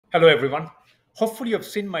Hello, everyone. Hopefully, you've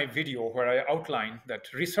seen my video where I outline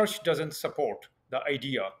that research doesn't support the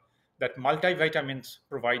idea that multivitamins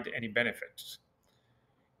provide any benefits.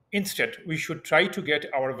 Instead, we should try to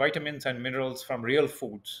get our vitamins and minerals from real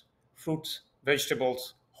foods, fruits,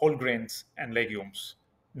 vegetables, whole grains, and legumes,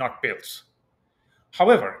 not pills.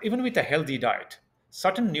 However, even with a healthy diet,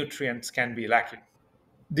 certain nutrients can be lacking.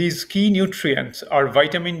 These key nutrients are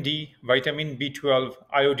vitamin D, vitamin B12,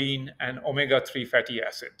 iodine, and omega 3 fatty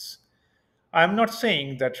acids. I am not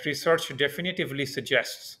saying that research definitively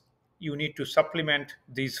suggests you need to supplement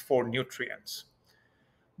these four nutrients,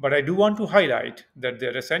 but I do want to highlight that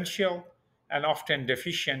they're essential and often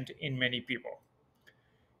deficient in many people.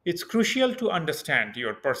 It's crucial to understand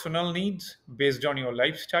your personal needs based on your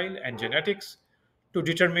lifestyle and genetics to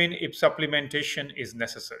determine if supplementation is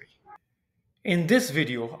necessary. In this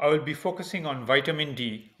video, I will be focusing on vitamin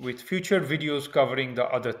D with future videos covering the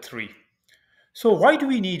other three. So, why do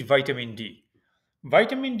we need vitamin D?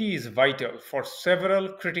 Vitamin D is vital for several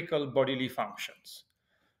critical bodily functions.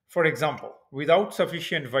 For example, without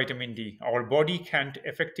sufficient vitamin D, our body can't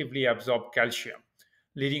effectively absorb calcium,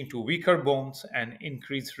 leading to weaker bones and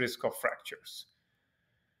increased risk of fractures.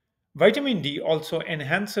 Vitamin D also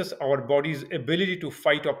enhances our body's ability to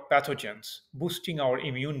fight off pathogens, boosting our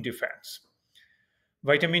immune defense.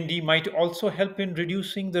 Vitamin D might also help in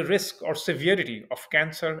reducing the risk or severity of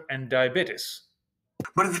cancer and diabetes.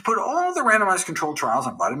 But if you put all the randomized controlled trials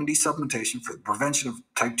on vitamin D supplementation for the prevention of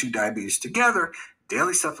type 2 diabetes together,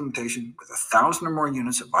 daily supplementation with 1,000 or more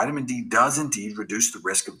units of vitamin D does indeed reduce the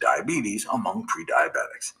risk of diabetes among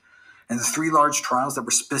pre-diabetics. In the three large trials that were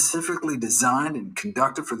specifically designed and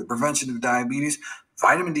conducted for the prevention of diabetes,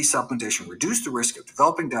 vitamin D supplementation reduced the risk of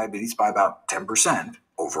developing diabetes by about 10%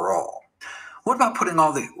 overall. What about putting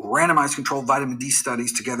all the randomized controlled vitamin D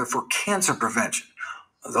studies together for cancer prevention?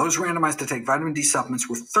 Those randomized to take vitamin D supplements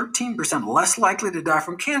were 13% less likely to die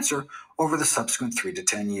from cancer over the subsequent 3 to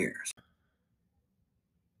 10 years.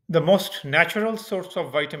 The most natural source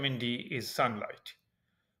of vitamin D is sunlight.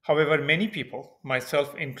 However, many people,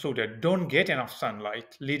 myself included, don't get enough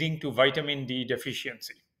sunlight, leading to vitamin D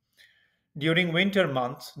deficiency. During winter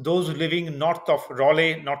months, those living north of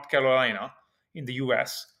Raleigh, North Carolina, in the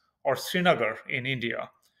US, or Srinagar in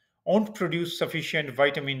India, won't produce sufficient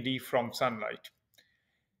vitamin D from sunlight.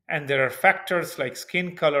 And there are factors like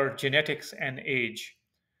skin color, genetics, and age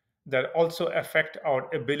that also affect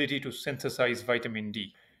our ability to synthesize vitamin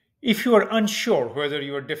D. If you are unsure whether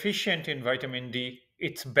you are deficient in vitamin D,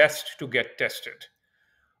 it's best to get tested.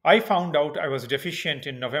 I found out I was deficient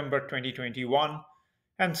in November 2021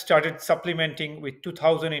 and started supplementing with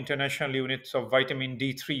 2000 international units of vitamin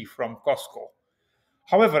D3 from Costco.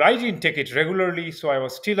 However, I didn't take it regularly, so I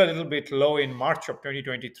was still a little bit low in March of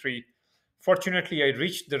 2023. Fortunately, I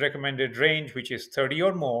reached the recommended range, which is 30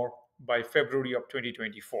 or more, by February of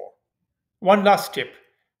 2024. One last tip: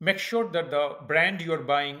 make sure that the brand you're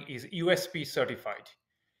buying is USP certified.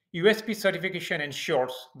 USP certification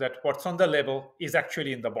ensures that what's on the label is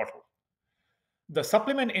actually in the bottle. The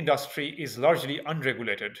supplement industry is largely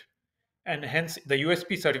unregulated, and hence the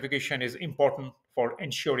USP certification is important for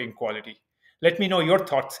ensuring quality. Let me know your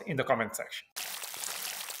thoughts in the comment section.